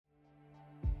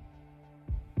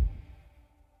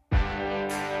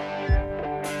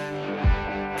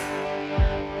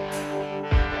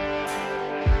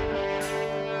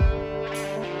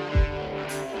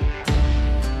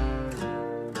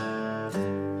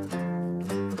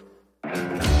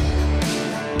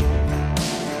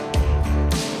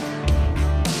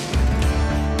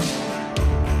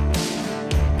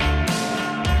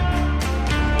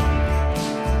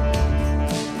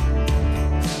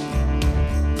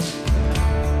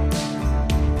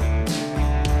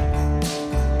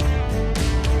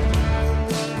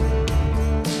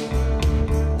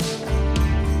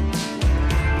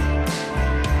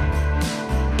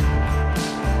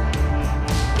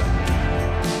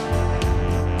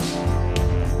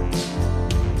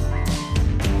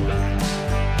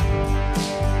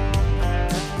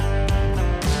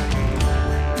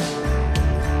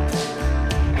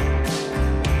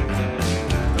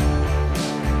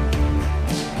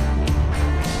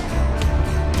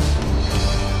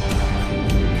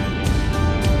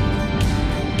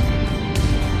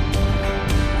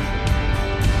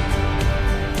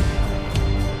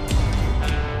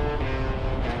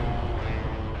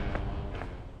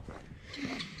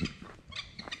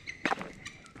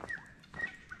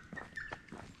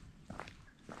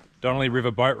Donnelly River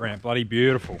boat ramp, bloody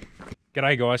beautiful.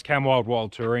 G'day guys, Cam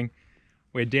Wild Touring.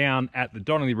 We're down at the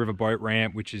Donnelly River boat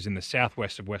ramp, which is in the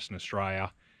southwest of Western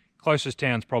Australia. Closest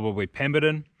town's probably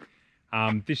Pemberton.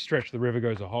 This stretch of the river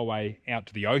goes the whole way out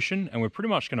to the ocean, and we're pretty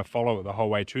much going to follow it the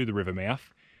whole way to the river mouth.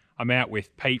 I'm out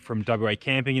with Pete from WA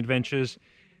Camping Adventures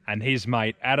and his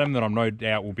mate Adam, that I'm no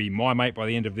doubt will be my mate by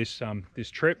the end of this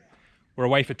this trip. We're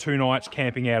away for 2 nights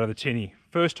camping out of the Tinny.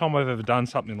 First time I've ever done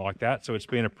something like that, so it's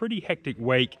been a pretty hectic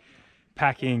week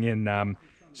packing and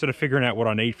sort of figuring out what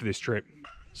I need for this trip.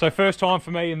 So first time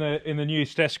for me in the new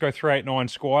Stesco 389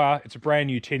 Squire. It's a brand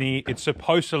new Tinny. It's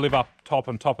supposed to live up top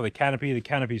on top of the canopy. The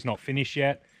canopy's not finished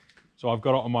yet, so I've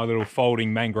got it on my little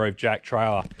folding mangrove jack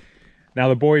trailer. Now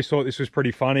the boys thought this was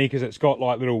pretty funny because it's got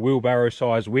like little wheelbarrow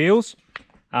sized wheels.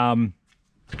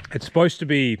 It's supposed to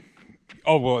be,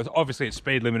 oh well, obviously it's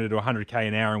speed limited to 100k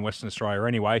an hour in Western Australia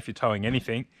anyway if you're towing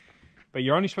anything, but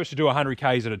you're only supposed to do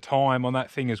 100k's at a time on that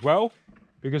thing as well,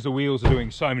 because the wheels are doing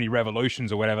so many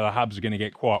revolutions or whatever. The hubs are going to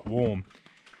get quite warm.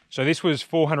 So this was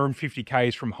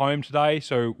 450k's from home today,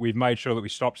 so we've made sure that we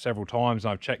stopped several times,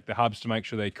 and I've checked the hubs to make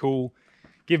sure they're cool,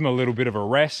 give them a little bit of a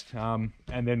rest, and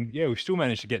then yeah, we still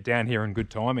managed to get down here in good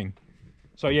timing.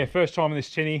 So yeah, first time in this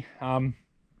Tinny.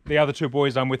 The other 2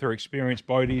 boys I'm with are experienced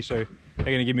boaties, so they're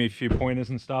going to give me a few pointers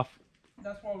and stuff.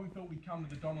 That's why we thought we'd come to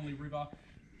the Donnelly River,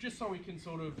 just so we can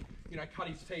sort of, you know, cut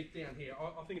his teeth down here.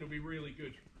 I think it'll be really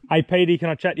good. Hey Petey, can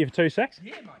I chat to you for 2 secs?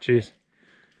 Yeah, mate. Cheers.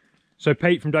 So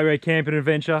Pete from WA Camping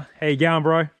Adventure, how you going,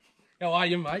 bro? How are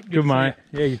you, mate? Good mate.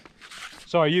 Yeah.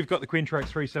 So you've got the Quintrex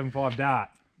 375 Dart.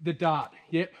 The Dart,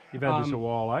 yep. You've had this a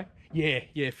while, eh?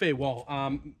 Yeah, fair while.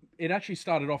 It actually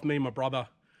started off, me and my brother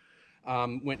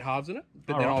went halves in it,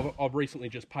 but then right. I've recently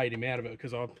just paid him out of it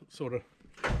because I've sort of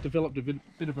developed a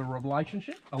bit of a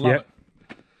relationship. I love it.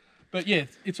 But yeah,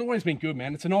 it's always been good,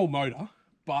 man. It's an old motor,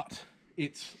 but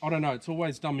I don't know, it's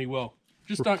always done me well.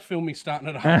 Just don't film me starting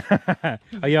it up.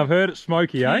 Oh yeah, I've heard it's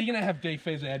smoky, eh? You're going to have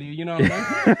defez out here, you know what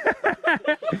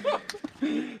I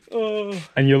mean? Oh.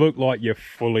 And you look like you're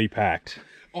fully packed.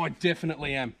 I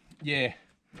definitely am, yeah.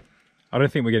 I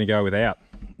don't think we're going to go without.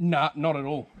 Nah, not at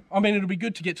all. I mean, it'll be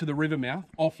good to get to the river mouth,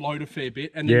 offload a fair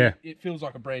bit, and then it feels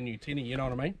like a brand new Tinny, you know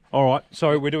what I mean? All right,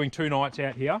 so we're doing 2 nights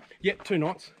out here. Yep, 2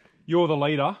 nights. You're the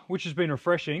leader, which has been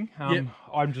refreshing. Yep.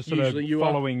 I'm just sort of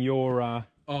following your...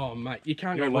 oh, mate, you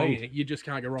can't go wrong here. You just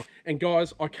can't go wrong. And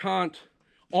guys, I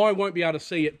won't be able to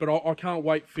see it, but I can't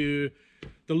wait for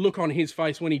the look on his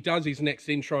face when he does his next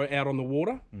intro out on the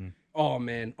water. Oh,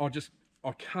 man, I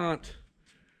can't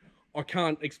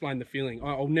explain the feeling.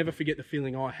 I'll never forget the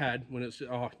feeling I had when it's,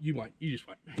 oh, you won't, you just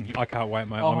wait. I can't wait,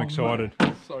 mate. I'm excited.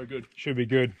 Mate, so good. Should be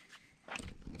good.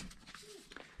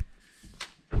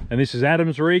 And this is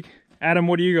Adam's rig. Adam,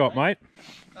 what do you got, mate?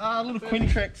 A little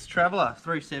Quintrex Traveller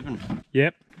 3.7.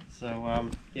 Yep. So,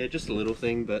 yeah, just a little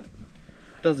thing, but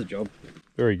does the job.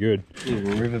 Very good.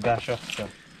 Little river basher.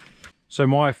 So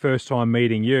my first time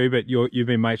meeting you, but you've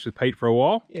been mates with Pete for a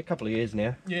while? Yeah, a couple of years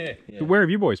now. Yeah. So where have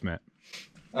you boys met?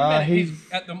 He's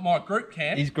at my group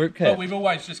camp. His group camp. But we've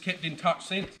always just kept in touch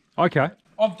since. Okay.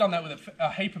 I've done that with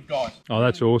a heap of guys. Oh,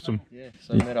 that's awesome. Yeah,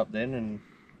 so met up then and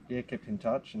yeah, kept in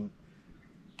touch and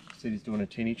said he's doing a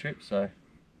Tinny trip, so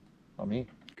I'm here.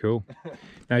 Cool.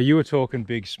 Now you were talking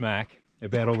big smack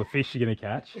about all the fish you're going to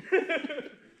catch.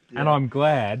 And I'm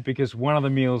glad, because one of the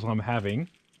meals I'm having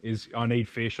is I need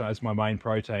fish as my main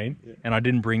protein, and I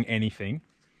didn't bring anything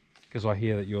because I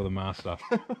hear that you're the master.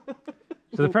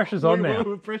 So the pressure's on now.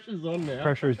 The pressure's on now.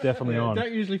 Pressure is definitely on.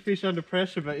 Don't usually fish under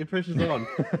pressure, but your pressure's on.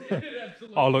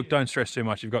 Oh, look, don't stress too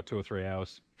much. You've got 2 or 3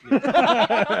 hours.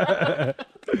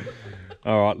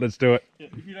 All right, let's do it. Yeah,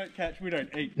 if you don't catch, we don't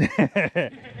eat.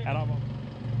 And I'm on.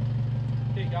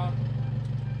 Keep going.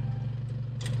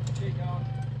 Keep going.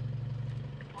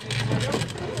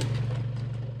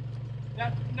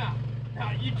 No,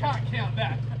 you can't count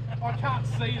that. I can't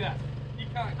see that. You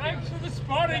can't. Thanks for the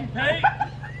spotting, Pete.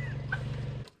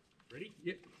 Ready?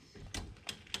 Yep.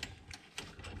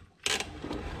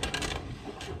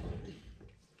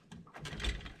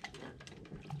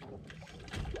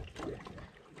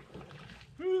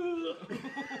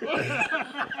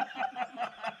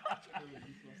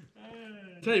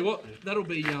 Tell you what, that'll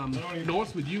be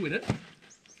nice with you in it.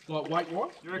 Like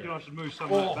weight-wise. You reckon I should move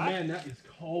some of that back? Oh man, that is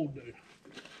cold, dude.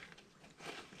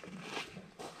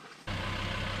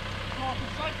 So I can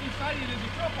safely say there's a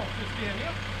drop-off just down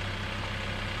here.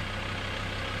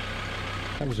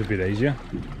 That was a bit easier.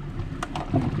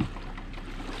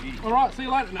 All right, see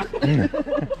you later. No.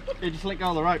 Yeah, just let go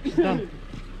of the rope. It's done.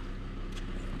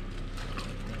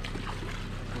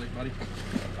 Sweet, buddy.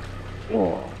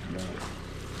 Oh, no.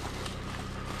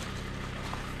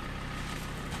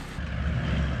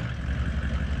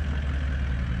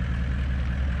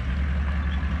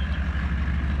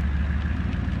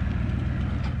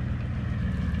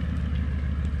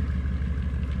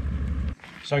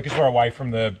 So because we're away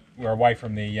from the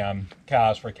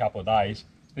cars for a couple of days,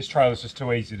 this trailer's just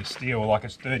too easy to steal. Like,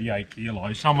 it's 38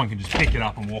 kilos. Someone can just pick it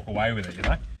up and walk away with it, you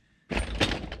know.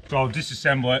 So I'll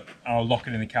disassemble it and I'll lock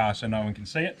it in the car so no one can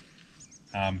see it.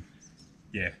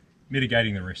 Yeah,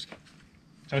 mitigating the risk.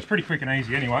 So it's pretty quick and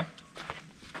easy anyway.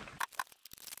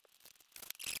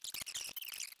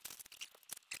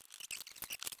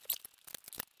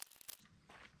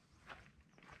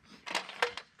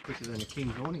 Quicker than a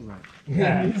king's awning, mate.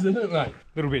 Yeah, isn't it, mate? A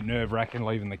little bit nerve-wracking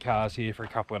leaving the cars here for a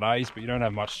couple of days, but you don't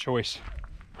have much choice.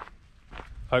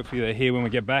 Hopefully they're here when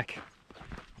we get back.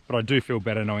 But I do feel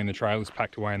better knowing the trailer's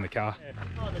packed away in the car.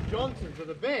 Oh, the Johnsons are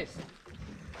the best.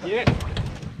 Yeah.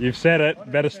 You've said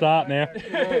it. Better start now. So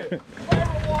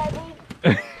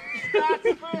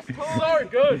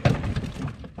good.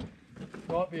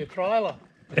 Might be a trailer.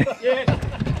 Yeah.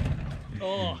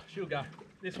 Oh, she'll go.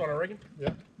 This one, I reckon.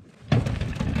 Yep.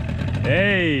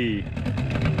 Hey!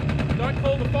 Don't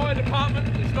call the fire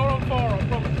department. It's not on fire, I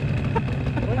promise.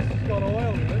 At least it's got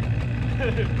oil in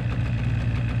it.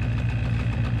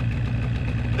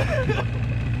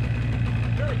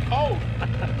 Very cold.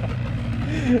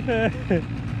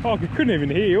 Oh, I couldn't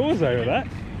even hear yours over that.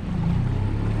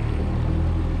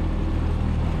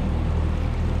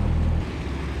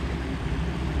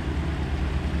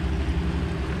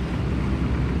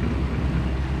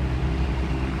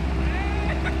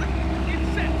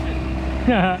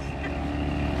 Hey,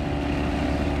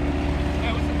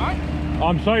 what's it, mate?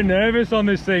 I'm so nervous on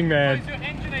this thing, Is man. your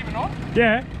engine even on?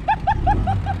 Yeah.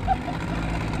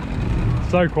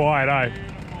 So quiet, eh?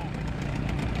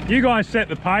 Beautiful. You guys set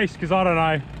the pace, because I don't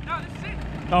know. No, this is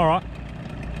it. All right.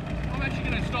 I'm actually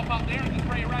going to stop up there and just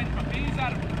rearrange my beers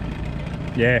out of it.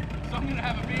 Yeah, So I'm going to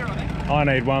have a beer, I think. I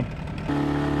need one.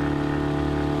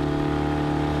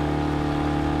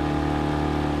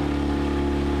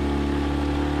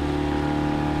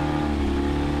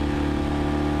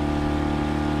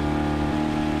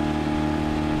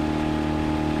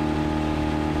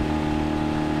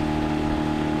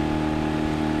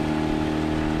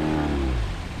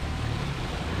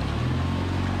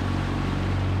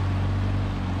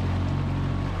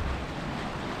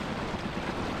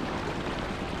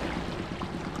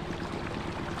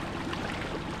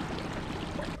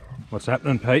 What's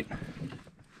happening, Pete?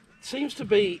 Seems to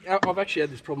be, I've actually had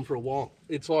this problem for a while.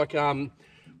 It's like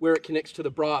where it connects to the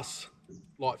brass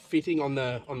like fitting on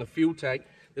the fuel tank,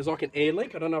 there's like an air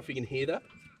leak. I don't know if you can hear that.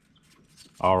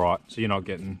 All right, so you're not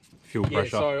getting fuel Yeah,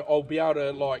 pressure. so I'll be able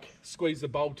to like squeeze the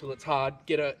bulb till it's hard,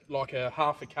 get a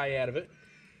half a K out of it.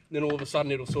 Then all of a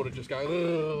sudden it'll sort of just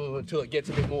go until it gets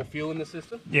a bit more fuel in the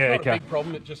system. Yeah, it's not okay. a big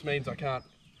problem. It just means I can't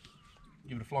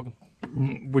give it a flogging.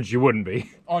 Which you wouldn't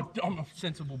be. I'm a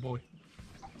sensible boy.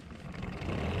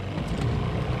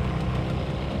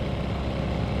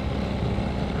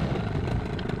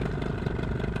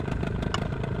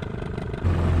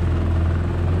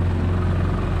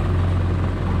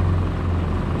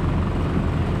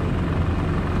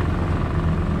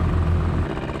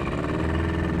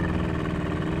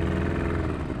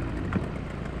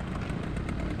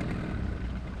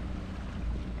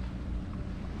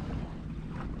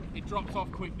 It drops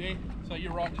off quick there, so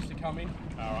you're right just to come in.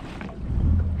 All right.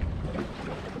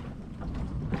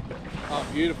 Oh,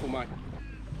 beautiful, mate.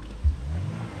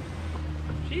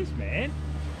 Cheers, man.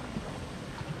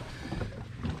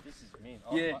 This is mint.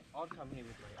 Yeah. I'd come here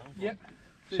with my uncle. Yep.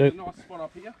 So- There's a nice spot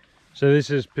up here. So this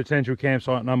is potential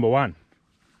campsite number 1.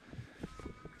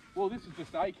 Well, this is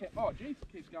just a camp. Oh, geez, it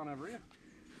keeps going over here.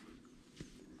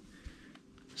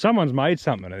 Someone's made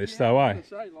something of this though, I eh? was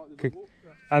gonna say, like, there's a walk-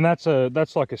 And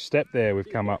that's like a step there we've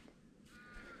come up.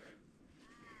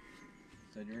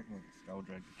 So do you reckon we can skull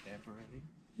drag the camper already?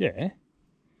 Yeah.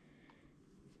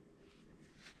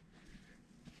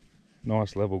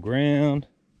 Nice level ground.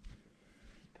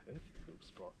 Perfect little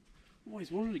spot.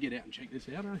 Always wanted to get out and check this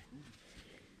out, eh?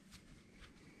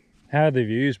 How'd the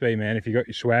views be, man, if you got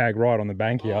your swag right on the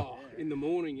bank here? Oh, in the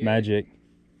morning, yeah. Magic.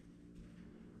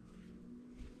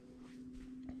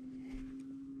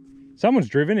 Someone's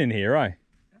driven in here, eh?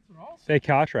 That's what I was They're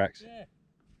car tracks. Yeah.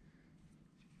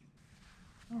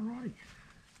 Alrighty.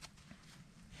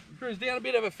 Cruise down a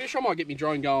bit of a fish. I might get my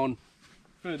drone going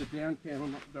further down, Cam.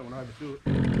 I'm not don't want to overdo it.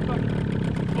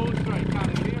 Full straight, can't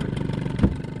even hear it.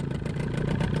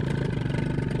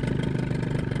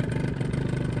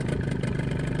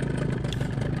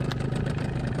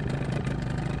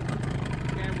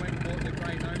 Cam went and bought the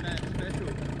grey Nomad special.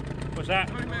 What's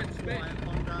that? Nomad spec.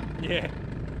 Honda. Yeah.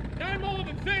 No more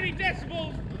than 30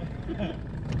 decibels.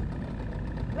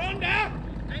 Rhonda!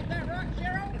 Ain't that right,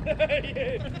 Cheryl?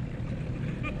 Yeah.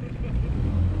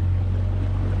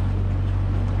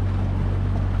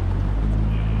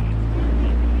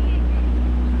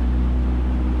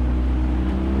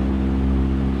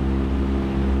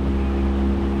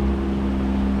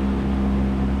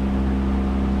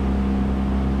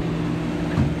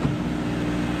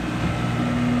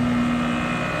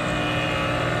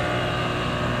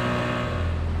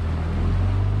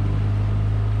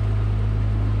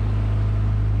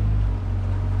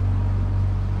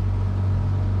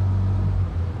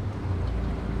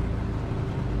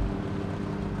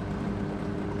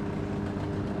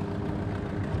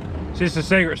 this a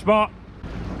secret spot?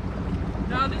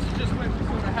 No, this is just where we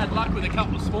sort of had luck with a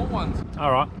couple of small ones.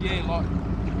 All right. Yeah, like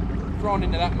thrown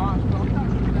into that marsh, but I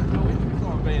can't see that no interest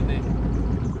on being there.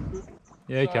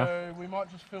 Yeah, okay. So we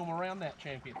might just film around that,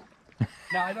 champion.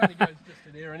 No, it only goes just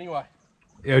to there anyway.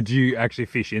 Do you actually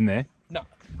fish in there? No.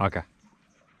 Okay.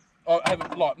 I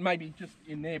haven't, like, maybe just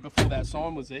in there before that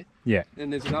sign was there. Yeah.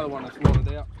 And there's another one that's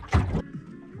wanted out.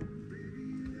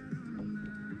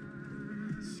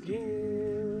 Skin.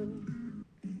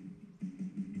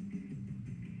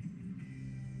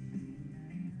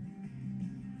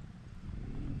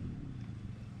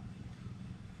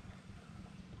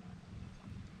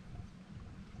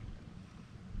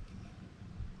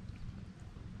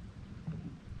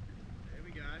 There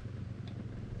we go.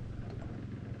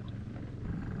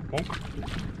 Bonk.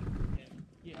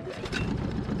 Yeah.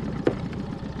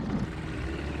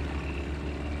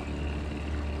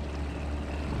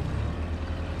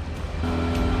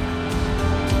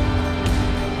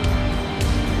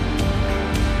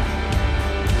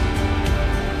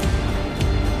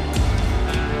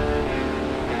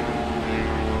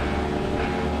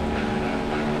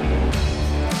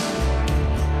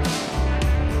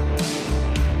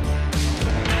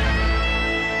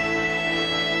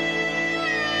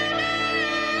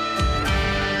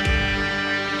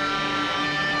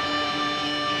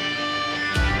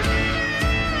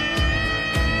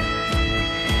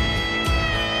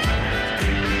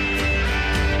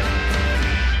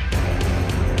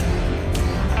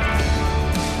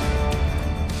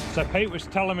 So Pete was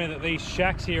telling me that these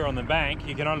shacks here on the bank,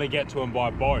 you can only get to them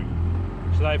by boat.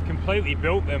 So they've completely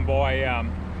built them by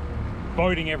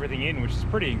boating everything in, which is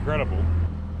pretty incredible.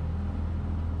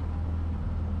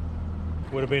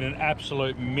 Would have been an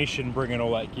absolute mission bringing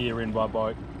all that gear in by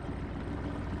boat.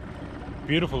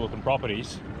 Beautiful looking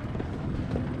properties.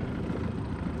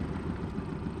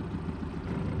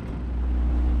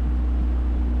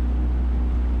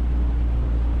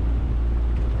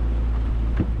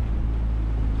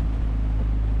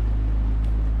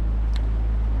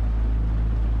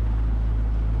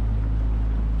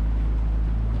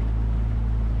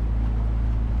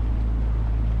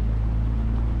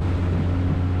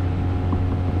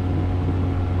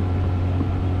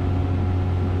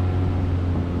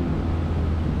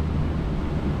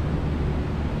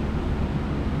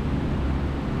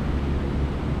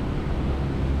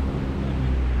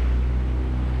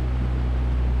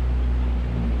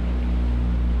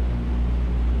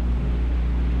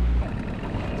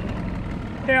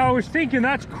 Yeah, I was thinking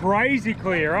that's crazy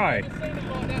clear, eh? I've never seen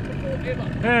it like that before,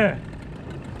 ever. Yeah.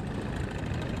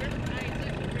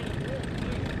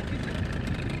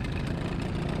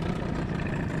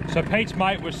 So Pete's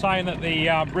mate was saying that the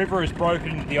river has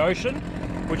broken into the ocean,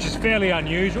 which is fairly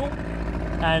unusual,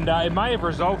 and it may have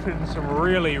resulted in some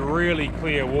really, really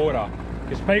clear water.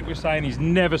 Because Pete was saying he's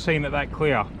never seen it that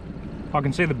clear. I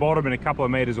can see the bottom in a couple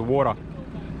of meters of water.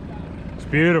 It's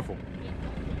beautiful.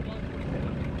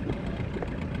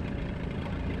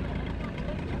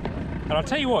 And I'll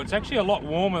tell you what, it's actually a lot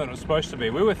warmer than it's supposed to be.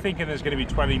 We were thinking there's going to be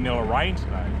 20 mil of rain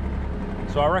today.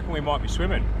 So I reckon we might be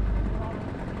swimming.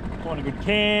 Find a good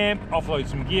camp, offload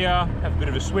some gear, have a bit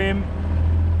of a swim.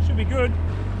 Should be good.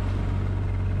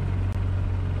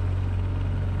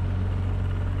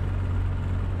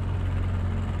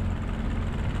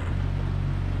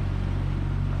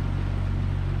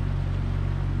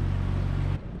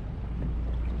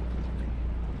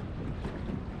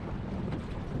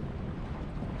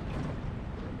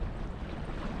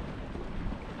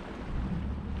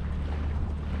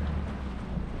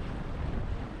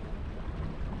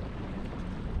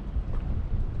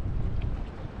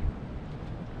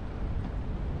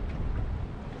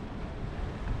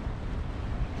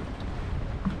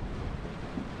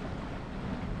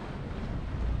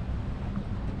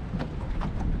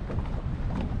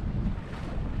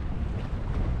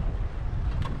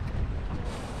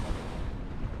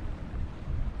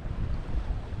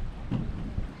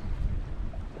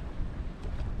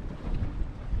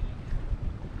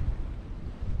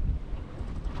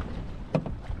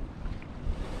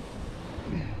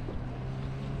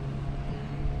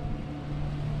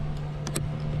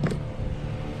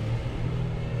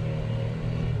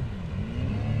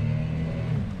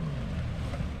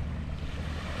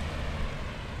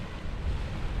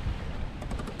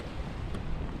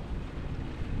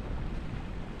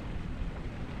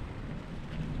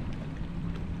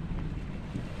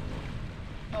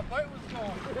 My boat was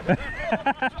gone.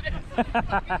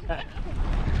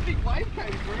 Big wave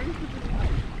came through.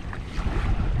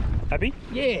 Happy?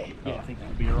 Yeah. Yeah, I think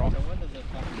that'll be alright.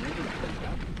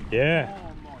 Yeah.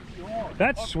 Oh my god.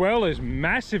 That swell is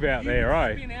massive out there,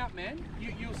 eh? Spin out, man.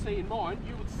 You'll see in mine,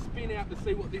 you would spin out to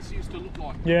see what this used to look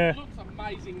like. Yeah. It looks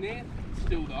amazing there,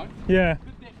 still though. Yeah.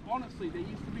 But there, honestly, there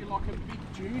used to be like a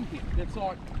big dune here that's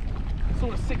like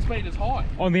sort of 6 meters high.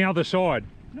 On the other side?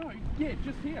 No, yeah,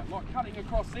 just here, like cutting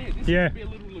across there. This Yeah. used to be a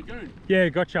little lagoon. Yeah,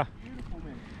 gotcha. Beautiful,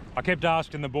 man. I kept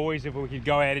asking the boys if we could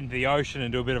go out into the ocean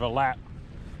and do a bit of a lap,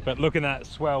 but looking at that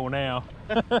swell now,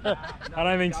 I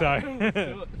don't think so. Let's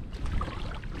do it.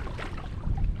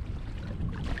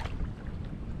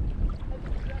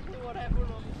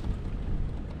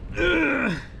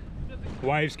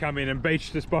 Waves come in and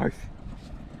beached us both.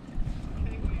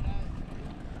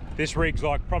 This rig's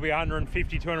like probably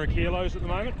 150, 200 kilos at the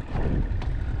moment.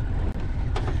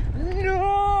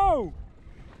 No!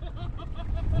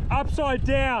 Upside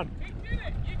down. You did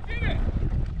it! You did it!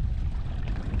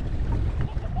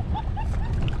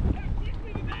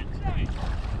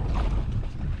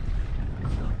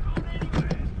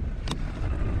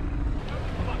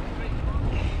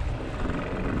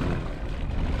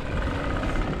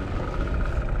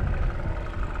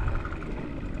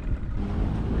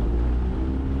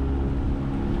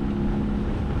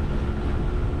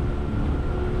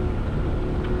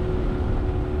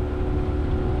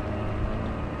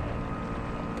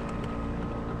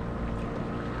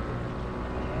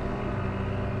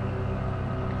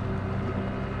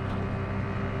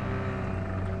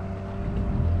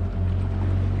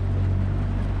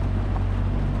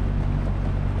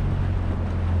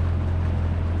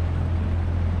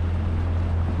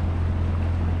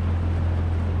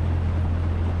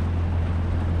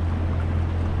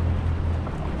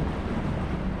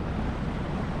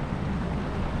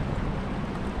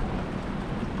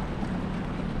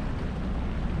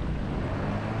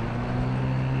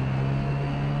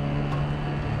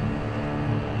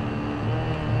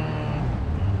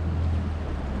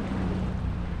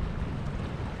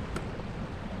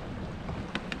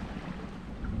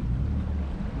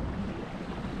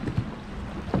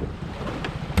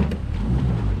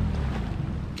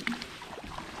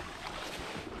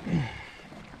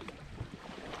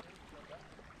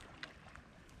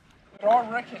 But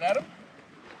I reckon, Adam,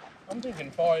 I'm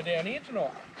thinking fire down here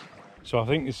tonight. So I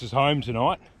think this is home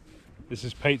tonight. This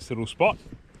is Pete's little spot.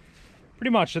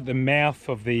 Pretty much at the mouth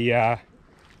of the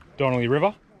Donnelly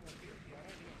River.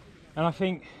 And I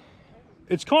think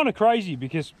it's kind of crazy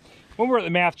because when we were at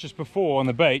the mouth just before on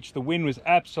the beach, the wind was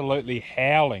absolutely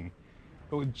howling.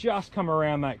 But we've just come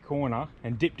around that corner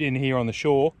and dipped in here on the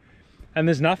shore and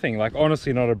there's nothing, like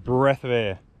honestly not a breath of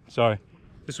air. So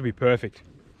this will be perfect.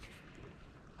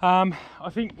 I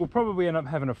think we'll probably end up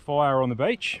having a fire on the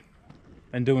beach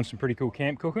and doing some pretty cool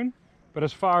camp cooking. But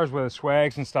as far as where the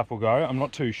swags and stuff will go, I'm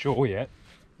not too sure yet.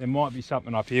 There might be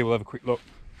something up here, we'll have a quick look.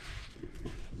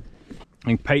 I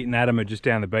think Pete and Adam are just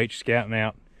down the beach scouting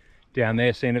out down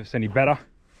there, seeing if it's any better.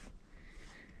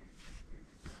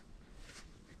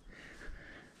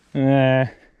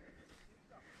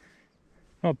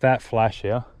 Not that flash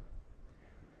here.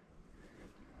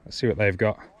 Let's see what they've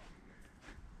got.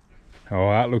 Oh,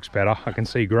 that looks better. I can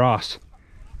see grass.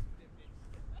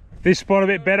 This spot a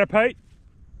bit better, Pete?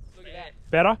 Look at that.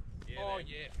 Better? Yeah, oh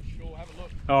yeah, for sure. Have a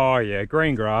look. Oh yeah,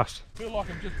 green grass. I feel like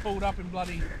I've just pulled up in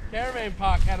bloody caravan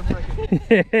park, Adam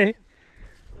reckon.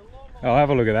 I'll have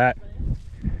a look at that.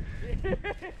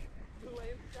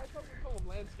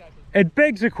 It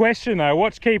begs a question though,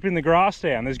 what's keeping the grass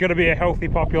down? There's got to be a healthy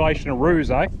population of roos,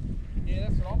 eh? Yeah,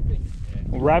 that's what I'm thinking.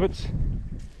 Or rabbits?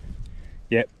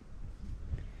 Yep.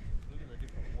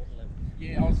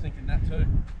 Yeah, I was thinking that too.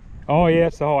 Oh yeah,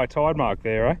 it's the high tide mark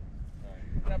there, eh?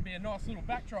 That'd be a nice little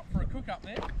backdrop for a cook up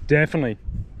there. Definitely.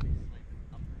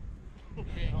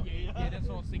 Yeah, that's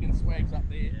what I was thinking, swags up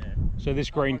there. So this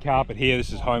green carpet here,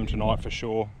 this is home tonight for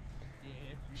sure.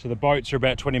 So the boats are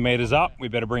about 20 metres up, we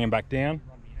better bring them back down.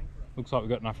 Looks like we've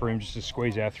got enough room just to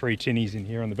squeeze our 3 tinnies in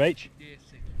here on the beach.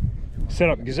 Set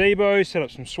up a gazebo, set up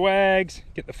some swags,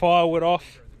 get the firewood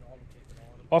off.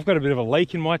 I've got a bit of a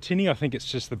leak in my tinny, I think it's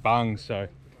just the bung, so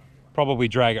probably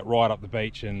drag it right up the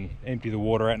beach and empty the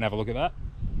water out and have a look at that.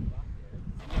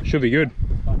 Should be good.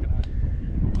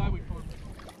 I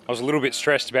was a little bit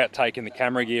stressed about taking the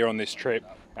camera gear on this trip.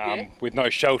 With no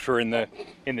shelter in the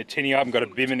tinny. I haven't got a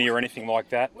bimini or anything like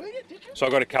that. So I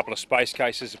got a couple of space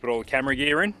cases to put all the camera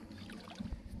gear in.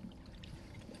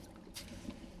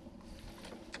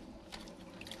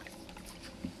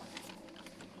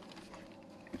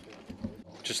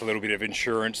 Just a little bit of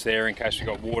insurance there in case we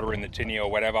got water in the tinny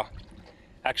or whatever.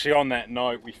 Actually, on that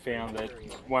note, we found that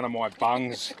one of my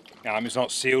bungs is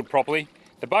not sealed properly.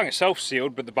 The bung itself's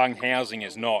sealed, but the bung housing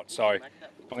is not. So I'm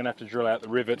going to have to drill out the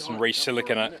rivets and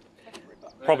re-silicon it.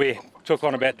 Probably took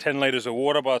on about 10 litres of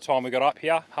water by the time we got up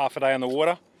here, half a day in the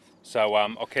water. So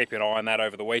I'll keep an eye on that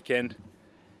over the weekend.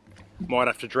 Might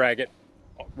have to drag it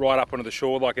right up onto the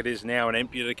shore like it is now and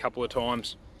empty it a couple of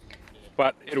times.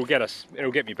 But it'll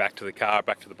get me back to the car,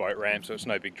 back to the boat ramp, so it's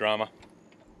no big drama.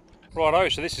 Righto,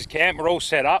 so this is camp, we're all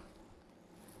set up.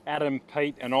 Adam,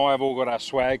 Pete and I have all got our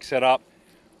swag set up.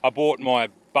 I bought my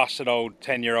busted old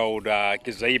 10-year-old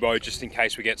gazebo just in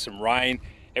case we get some rain.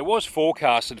 It was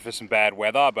forecasted for some bad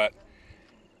weather, but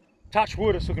touch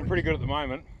wood, it's looking pretty good at the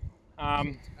moment.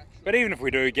 But even if we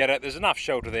do get it, there's enough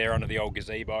shelter there under the old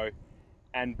gazebo.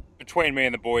 And between me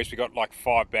and the boys, we got like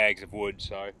 5 bags of wood,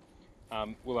 so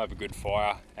we'll have a good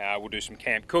fire. We'll do some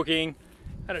camp cooking,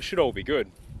 and it should all be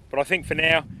good. But I think for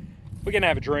now, we're gonna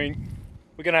have a drink,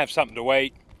 we're gonna have something to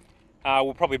eat.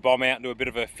 We'll probably bomb out and do a bit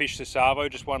of a fish to Savo,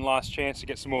 just one last chance to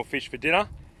get some more fish for dinner.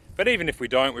 But even if we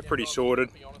don't, we're pretty sorted.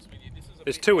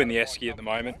 There's 2 in the esky at the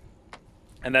moment,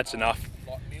 and that's enough.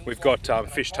 We've got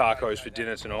fish tacos for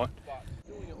dinner tonight.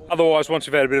 Otherwise, once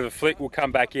we've had a bit of a flick, we'll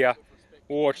come back here,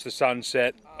 we'll watch the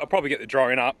sunset. I'll probably get the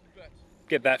drone up,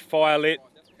 get that fire lit,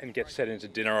 and get set into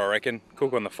dinner, I reckon.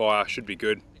 Cook on the fire, should be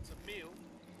good. It's a meal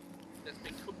that's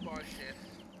been cooked by a chef,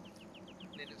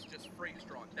 and then it's just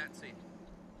freeze-dried, that's it.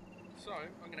 So,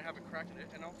 I'm going to have a crack at it,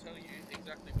 and I'll tell you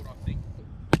exactly what I think.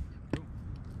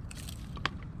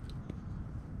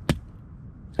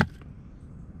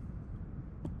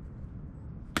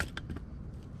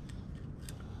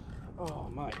 Oh,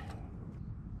 mate.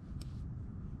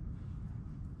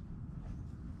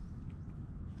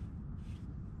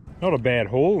 Not a bad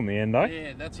haul in the end, eh?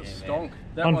 Yeah, that's a stonk.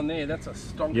 That one there, that's a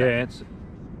stonk. Yeah, it's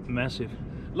massive.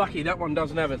 Lucky that one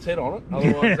doesn't have its head on it,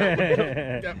 otherwise that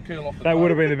would curl off the table. That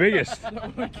would have been the biggest. That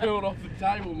would have curled off the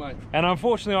table, mate. And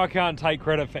unfortunately, I can't take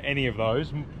credit for any of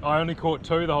those. I only caught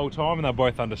 2 the whole time, and they're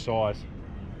both undersized.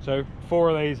 So 4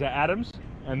 of these are Adam's,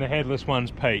 and the headless one's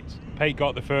Pete's. Pete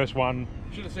got the first one.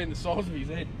 Should have seen the size of his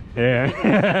head.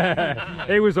 Yeah.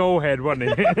 He was all head, wasn't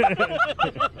he?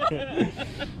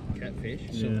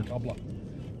 Catfish, silver cobbler.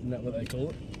 Isn't that what they call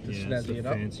it? To snazzy it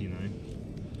up. Fancy name.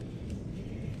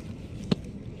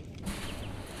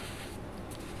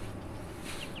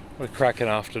 What a cracking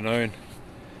afternoon.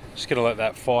 Just gonna let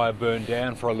that fire burn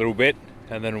down for a little bit,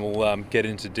 and then we'll get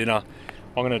into dinner.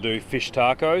 I'm gonna do fish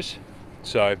tacos.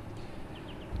 So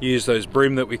use those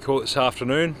brim that we caught this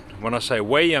afternoon. When I say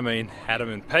we, I mean Adam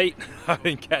and Pete. I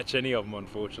didn't catch any of them,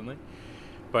 unfortunately.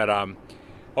 But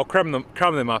I'll crumb them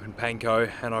up in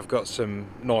panko, and I've got some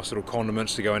nice little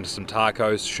condiments to go into some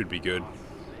tacos. Should be good.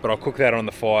 But I'll cook that on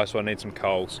the fire, so I need some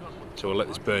coals. So we'll let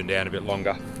this burn down a bit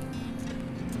longer.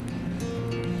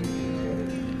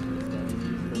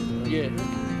 Yeah.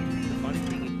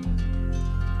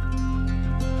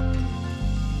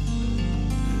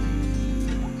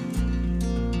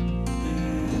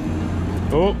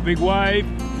 Oh, big wave.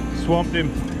 Swamped him.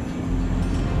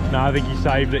 No, I think he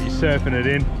saved it. He's surfing it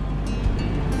in.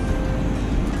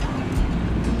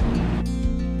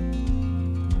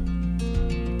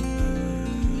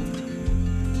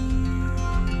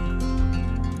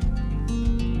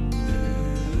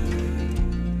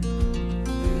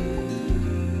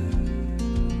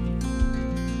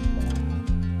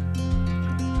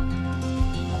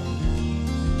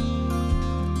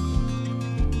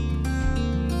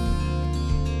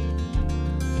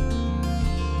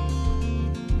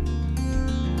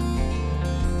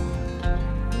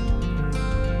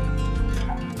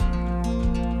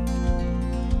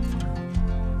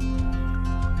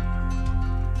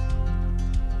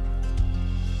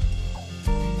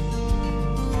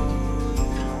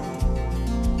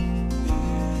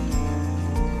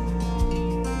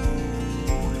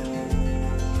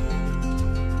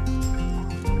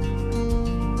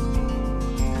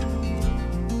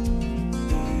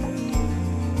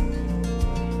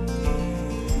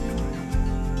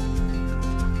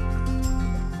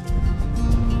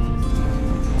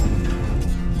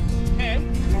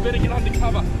 Better get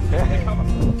undercover.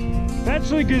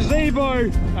 That's the gazebo,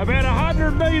 about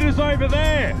 100 metres over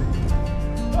there.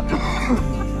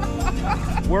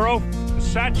 We're all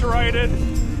saturated,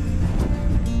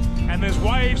 and there's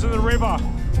waves in the river.